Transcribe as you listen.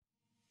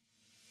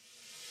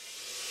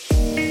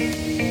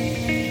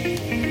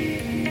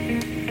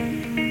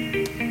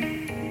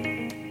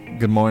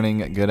Good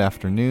morning, good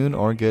afternoon,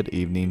 or good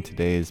evening.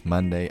 Today is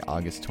Monday,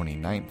 August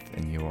 29th,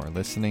 and you are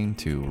listening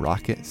to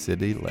Rocket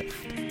City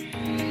Lift.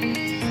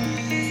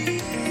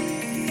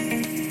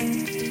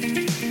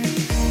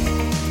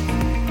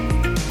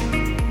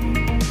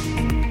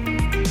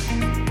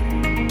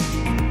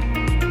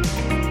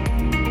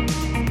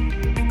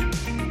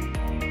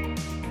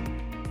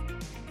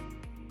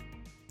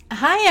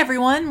 Hi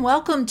everyone,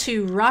 welcome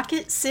to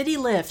Rocket City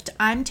Lift.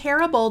 I'm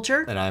Tara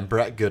Bolger. And I'm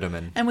Brett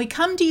Goodeman. And we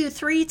come to you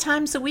 3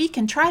 times a week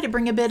and try to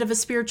bring a bit of a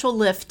spiritual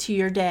lift to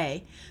your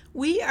day.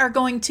 We are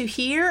going to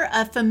hear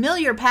a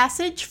familiar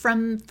passage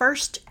from 1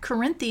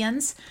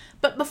 Corinthians,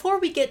 but before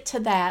we get to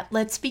that,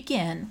 let's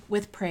begin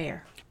with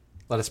prayer.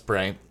 Let us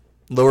pray.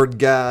 Lord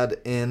God,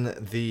 in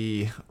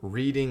the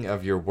reading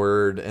of your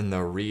word and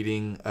the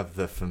reading of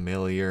the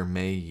familiar,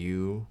 may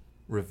you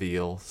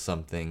reveal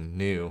something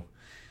new.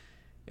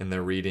 In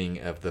the reading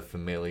of the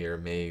familiar,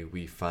 may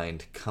we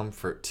find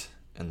comfort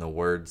in the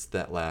words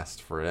that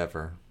last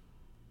forever.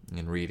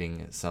 In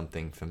reading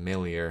something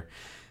familiar,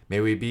 may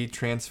we be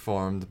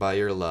transformed by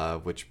your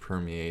love, which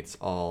permeates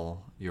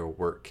all your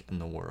work in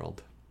the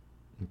world.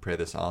 We pray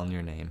this all in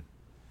your name.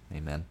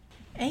 Amen.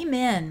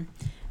 Amen.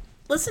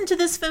 Listen to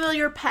this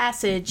familiar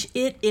passage.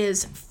 It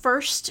is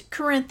 1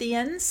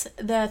 Corinthians,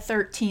 the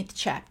 13th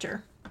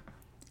chapter.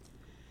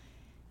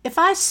 If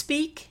I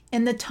speak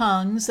in the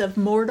tongues of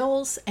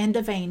mortals and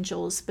of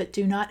angels, but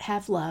do not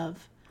have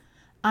love,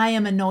 I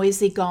am a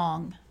noisy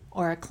gong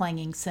or a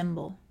clanging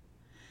cymbal.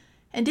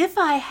 And if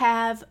I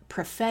have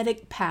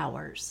prophetic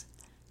powers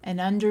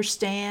and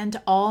understand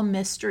all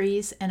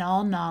mysteries and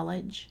all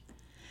knowledge,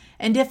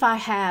 and if I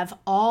have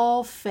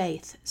all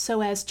faith so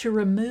as to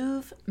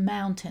remove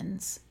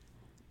mountains,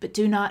 but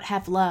do not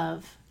have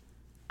love,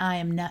 I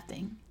am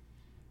nothing.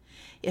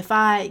 If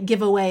I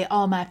give away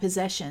all my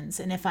possessions,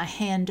 and if I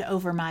hand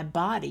over my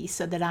body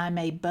so that I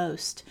may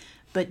boast,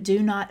 but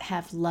do not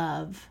have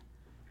love,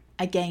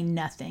 I gain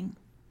nothing.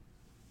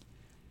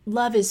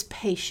 Love is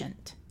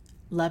patient.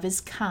 Love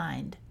is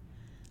kind.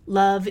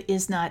 Love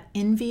is not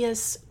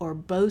envious or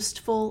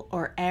boastful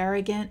or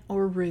arrogant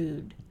or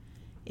rude.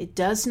 It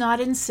does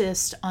not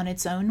insist on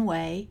its own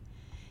way.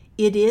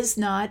 It is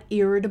not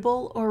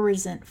irritable or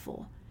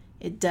resentful.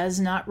 It does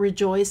not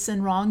rejoice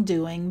in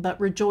wrongdoing, but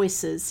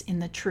rejoices in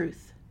the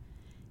truth.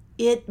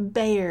 It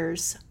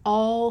bears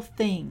all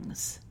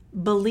things,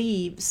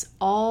 believes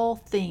all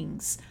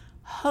things,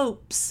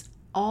 hopes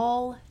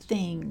all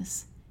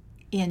things,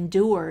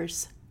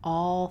 endures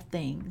all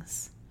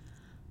things.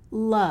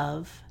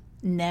 Love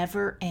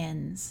never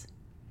ends.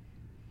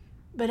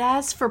 But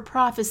as for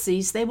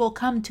prophecies, they will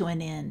come to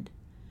an end.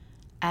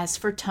 As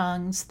for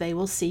tongues, they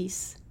will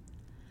cease.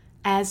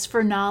 As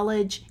for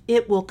knowledge,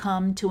 it will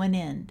come to an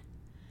end.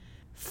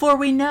 For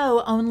we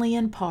know only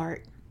in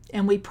part,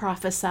 and we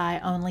prophesy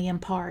only in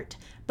part.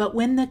 But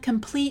when the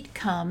complete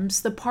comes,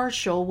 the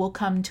partial will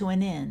come to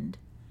an end.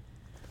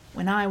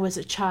 When I was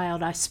a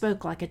child, I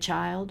spoke like a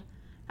child.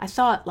 I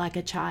thought like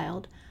a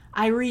child.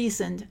 I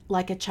reasoned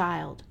like a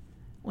child.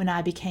 When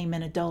I became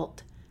an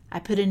adult, I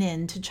put an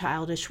end to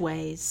childish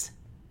ways.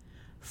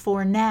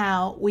 For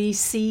now we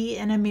see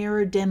in a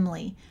mirror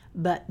dimly,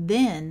 but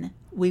then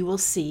we will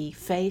see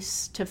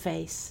face to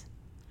face.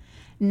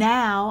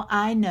 Now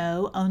I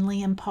know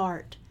only in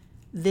part.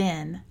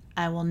 Then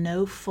I will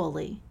know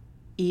fully,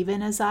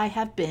 even as I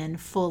have been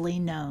fully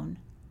known.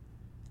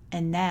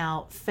 And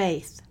now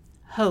faith,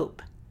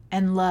 hope,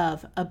 and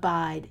love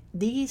abide,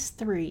 these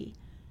 3,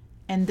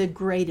 and the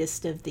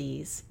greatest of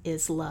these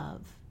is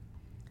love.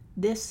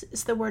 This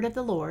is the word of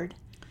the Lord.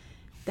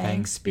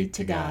 Thanks be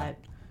to God.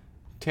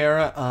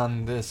 Tara,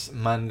 on this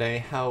Monday,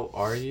 how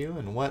are you,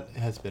 and what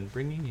has been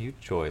bringing you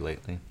joy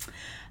lately?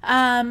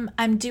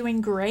 I'm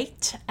doing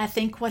great. I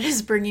think what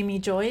is bringing me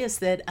joy is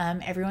that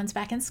everyone's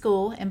back in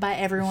school, and by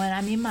everyone,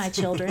 I mean my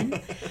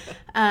children.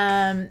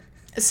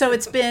 So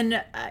it's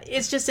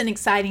just an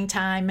exciting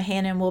time.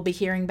 Hannah will be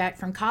hearing back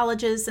from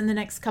colleges in the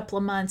next couple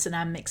of months, and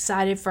I'm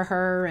excited for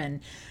her, and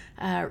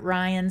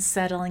Ryan's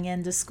settling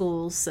into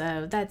school.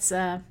 So that's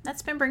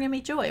been bringing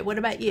me joy. What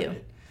about you?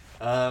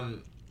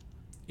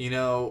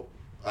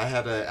 I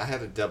had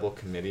a double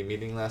committee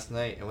meeting last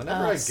night, and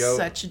whenever I go,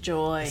 such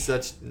joy.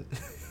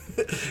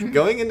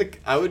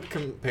 I would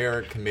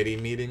compare committee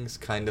meetings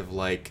kind of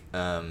like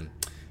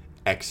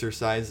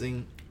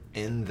exercising,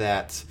 in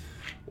that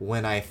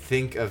when I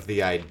think of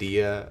the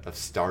idea of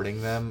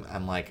starting them,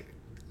 I'm like,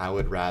 I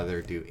would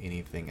rather do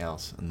anything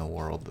else in the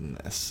world than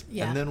this.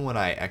 Yeah. And then when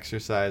I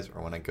exercise,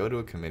 or when I go to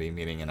a committee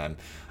meeting and I'm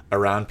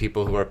around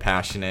people who are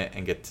passionate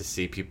and get to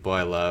see people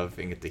I love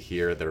and get to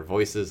hear their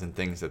voices and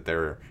things that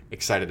they're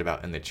excited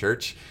about in the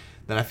church,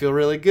 then I feel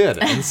really good.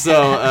 And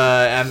so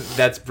and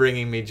that's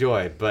bringing me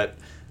joy. But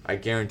I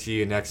guarantee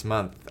you next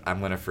month I'm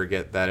going to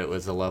forget that it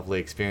was a lovely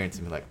experience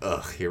and be like,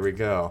 ugh, here we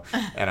go.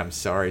 And I'm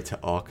sorry to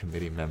all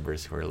committee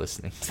members who are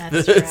listening to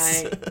That's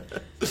this.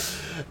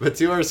 Right. But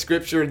to our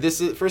scripture, this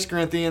is 1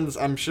 Corinthians.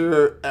 I'm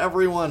sure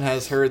everyone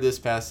has heard this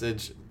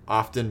passage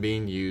often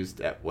being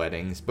used at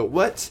weddings. But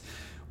what's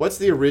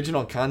the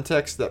original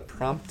context that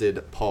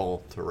prompted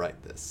Paul to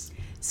write this?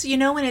 So,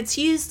 when it's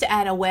used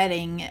at a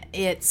wedding,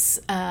 it's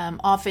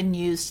often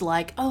used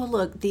like, oh,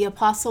 look, the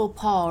Apostle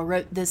Paul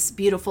wrote this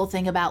beautiful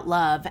thing about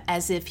love,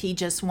 as if he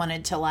just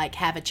wanted to like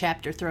have a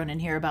chapter thrown in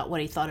here about what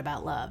he thought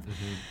about love.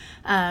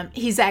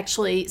 He's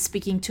actually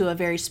speaking to a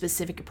very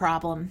specific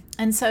problem.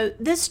 And so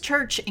this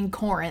church in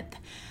Corinth,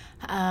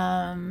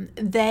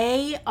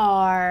 they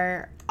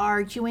are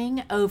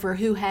arguing over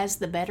who has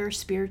the better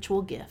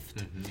spiritual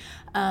gift.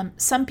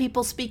 Some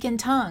people speak in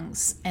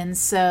tongues, and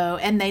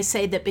they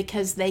say that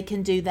because they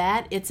can do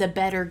that, it's a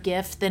better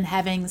gift than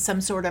having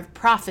some sort of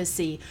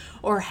prophecy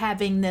or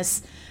having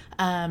this,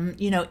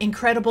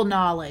 incredible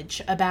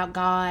knowledge about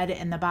God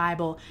and the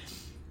Bible.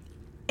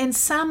 And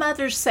some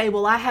others say,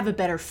 well, I have a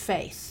better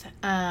faith.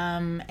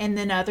 And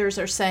then others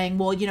are saying,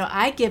 well,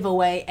 I give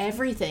away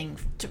everything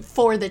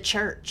for the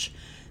church,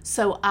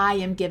 so I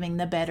am giving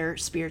the better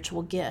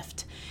spiritual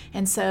gift.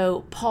 And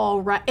so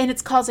Paul, and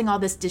it's causing all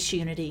this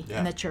disunity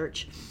in the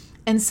church.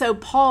 And so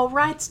Paul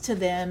writes to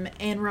them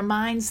and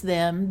reminds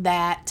them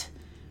that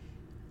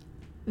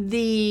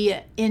the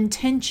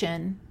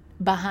intention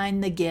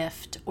behind the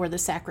gift or the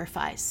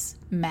sacrifice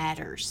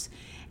matters.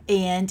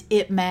 And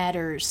it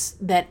matters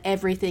that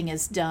everything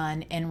is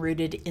done and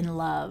rooted in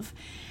love.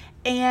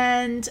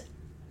 And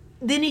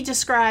then he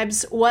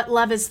describes what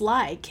love is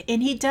like.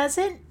 And he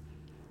doesn't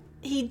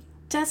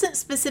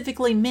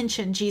specifically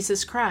mention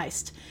Jesus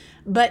Christ,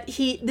 but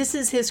this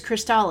is his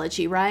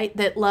Christology, right?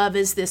 That love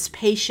is this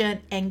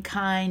patient and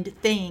kind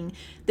thing,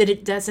 that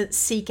it doesn't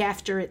seek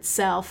after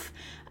itself,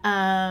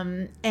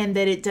 and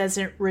that it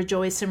doesn't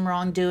rejoice in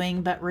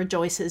wrongdoing, but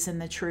rejoices in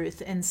the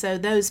truth. And so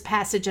those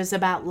passages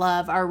about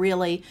love are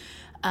really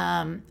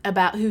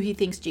about who he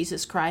thinks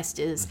Jesus Christ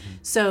is.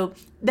 So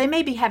they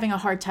may be having a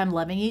hard time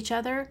loving each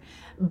other,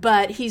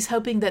 but he's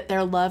hoping that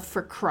their love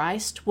for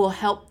Christ will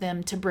help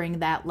them to bring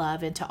that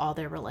love into all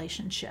their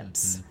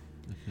relationships.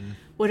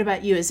 What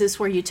about you? Is this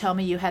where you tell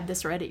me you had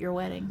this read at your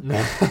wedding?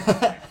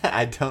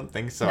 I don't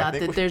think so. Not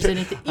that there's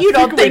anything. You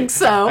don't think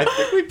so? I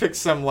think we picked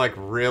some I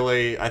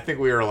think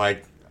we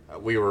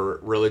were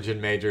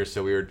religion majors,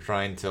 so we were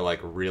trying to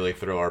really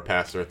throw our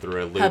pastor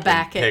through a loop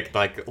Habakkuk. And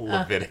picked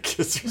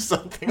Leviticus or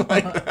something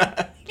like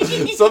that.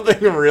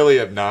 Something really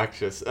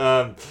obnoxious.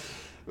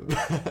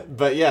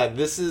 But yeah,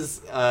 this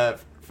is 1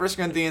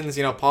 Corinthians.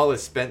 Paul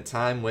has spent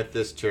time with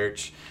this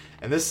church,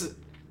 and this is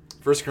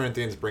 1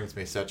 Corinthians brings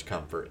me such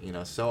comfort.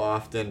 So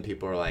often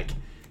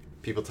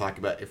people talk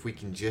about if we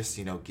can just,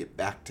 get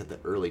back to the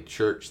early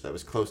church that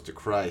was close to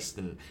Christ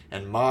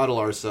and model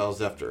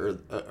ourselves after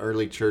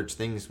early church,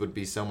 things would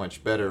be so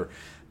much better.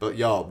 But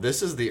y'all,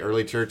 this is the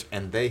early church,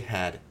 and they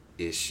had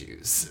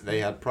issues.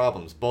 They had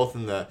problems, both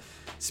in the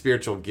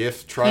spiritual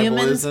gift tribalism.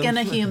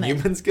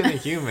 Humans gonna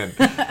human.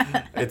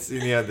 It's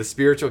the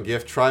spiritual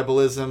gift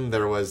tribalism.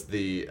 There was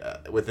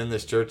within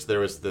this church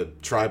there was the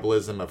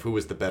tribalism of who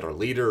was the better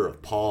leader,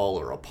 of Paul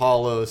or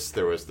Apollos.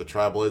 There was the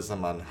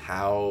tribalism on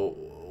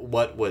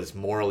what was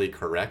morally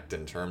correct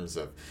in terms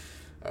of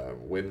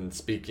women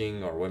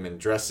speaking or women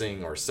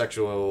dressing or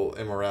sexual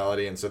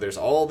immorality. And so there's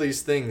all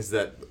these things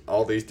that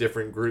all these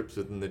different groups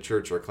within the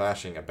church are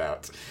clashing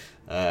about.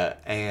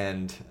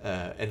 And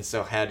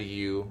so how do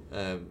you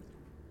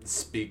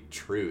speak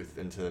truth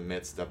into the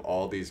midst of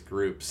all these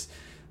groups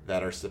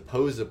that are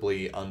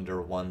supposedly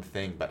under one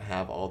thing but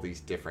have all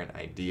these different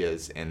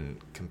ideas and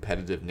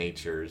competitive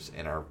natures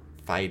and are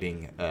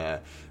fighting?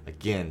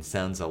 Again,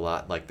 sounds a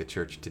lot like the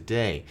church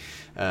today.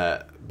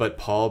 But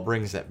Paul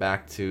brings it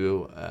back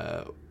to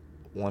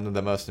one of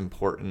the most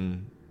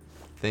important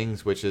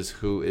things, which is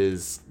who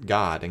is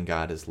God, and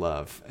God is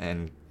love.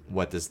 And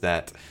what does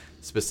that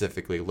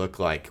specifically look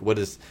like? What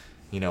is,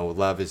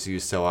 love is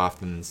used so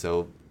often,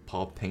 so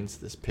Paul paints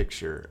this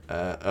picture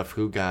of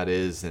who God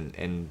is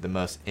in the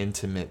most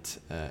intimate,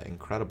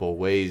 incredible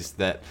ways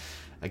that,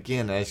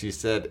 again, as you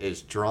said,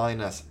 is drawing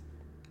us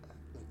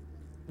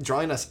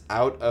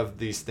out of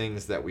these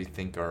things that we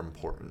think are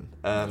important,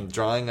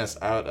 drawing us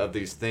out of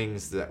these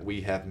things that we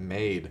have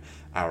made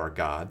our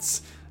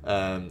gods,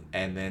 and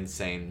then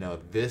saying, no,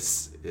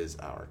 this is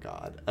our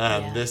God.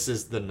 This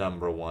is the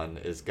number one,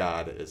 is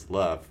God is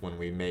love. When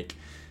we make,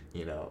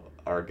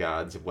 our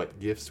gods what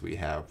gifts we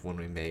have, when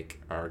we make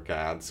our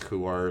gods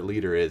who our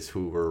leader is,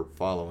 who we're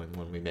following,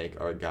 when we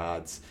make our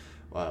gods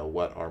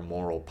what our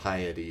moral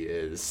piety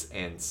is.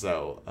 And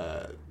so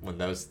when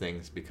those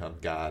things become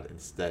God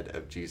instead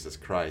of Jesus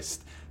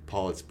Christ,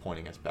 Paul is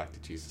pointing us back to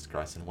Jesus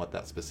Christ and what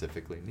that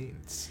specifically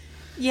means.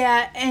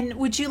 Yeah, and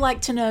would you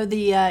like to know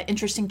the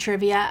interesting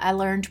trivia I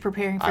learned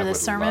preparing for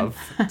this sermon? I would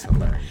love to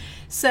learn.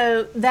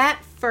 So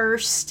that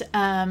first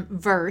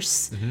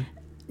verse,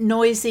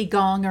 noisy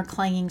gong or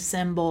clanging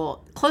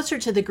cymbal, closer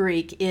to the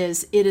Greek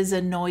it is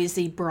a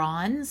noisy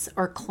bronze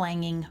or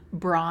clanging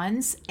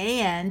bronze,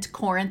 and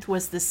Corinth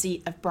was the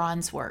seat of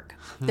bronze work.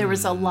 There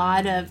was a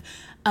lot of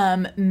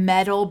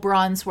metal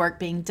bronze work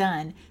being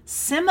done.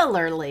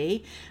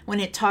 Similarly,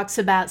 when it talks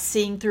about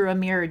seeing through a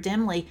mirror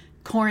dimly,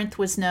 Corinth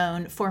was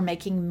known for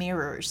making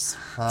mirrors.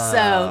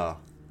 So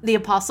the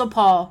Apostle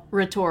Paul,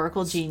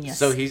 rhetorical genius.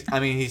 So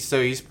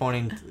he's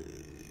pointing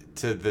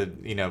to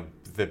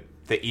the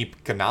the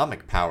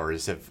economic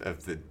powers of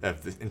the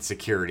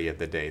insecurity of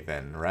the day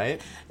then,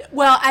 right?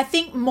 Well, I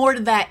think more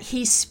to that,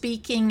 he's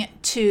speaking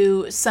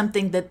to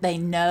something that they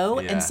know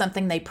and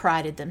something they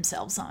prided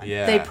themselves on.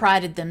 Yeah. They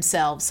prided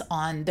themselves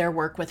on their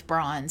work with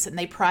bronze, and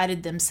they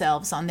prided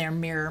themselves on their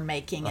mirror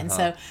making. And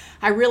so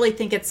I really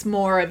think it's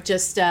more of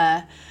just,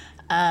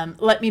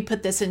 let me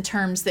put this in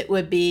terms that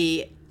would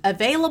be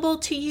available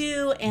to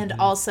you and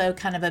also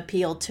kind of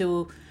appeal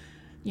to,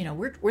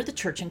 we're the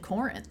church in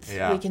Corinth.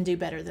 Yeah. We can do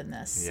better than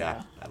this.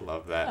 Yeah, So. I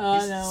love that. Oh,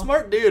 He's a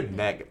smart dude,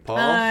 Matt Paul.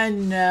 I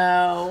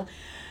know.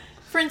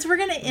 Friends, we're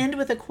going to end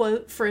with a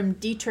quote from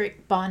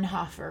Dietrich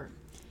Bonhoeffer.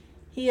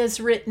 He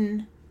has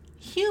written,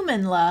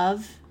 "Human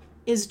love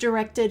is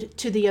directed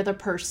to the other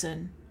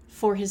person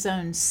for his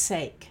own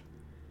sake.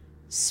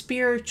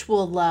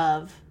 Spiritual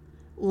love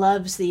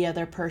loves the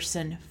other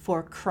person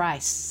for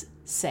Christ's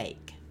sake."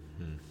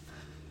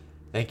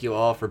 Thank you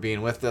all for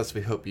being with us.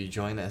 We hope you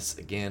join us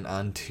again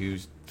on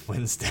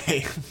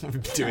Wednesday. We've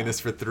been doing this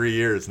for 3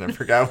 years, and I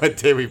forgot what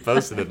day we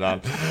posted it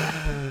on.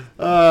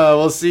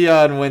 We'll see you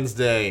on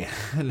Wednesday.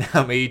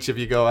 Now may each of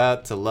you go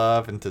out to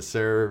love and to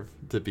serve,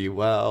 to be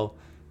well,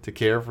 to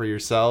care for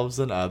yourselves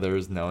and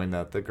others, knowing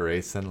that the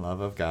grace and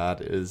love of God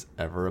is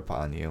ever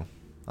upon you.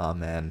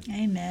 Amen.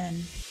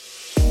 Amen.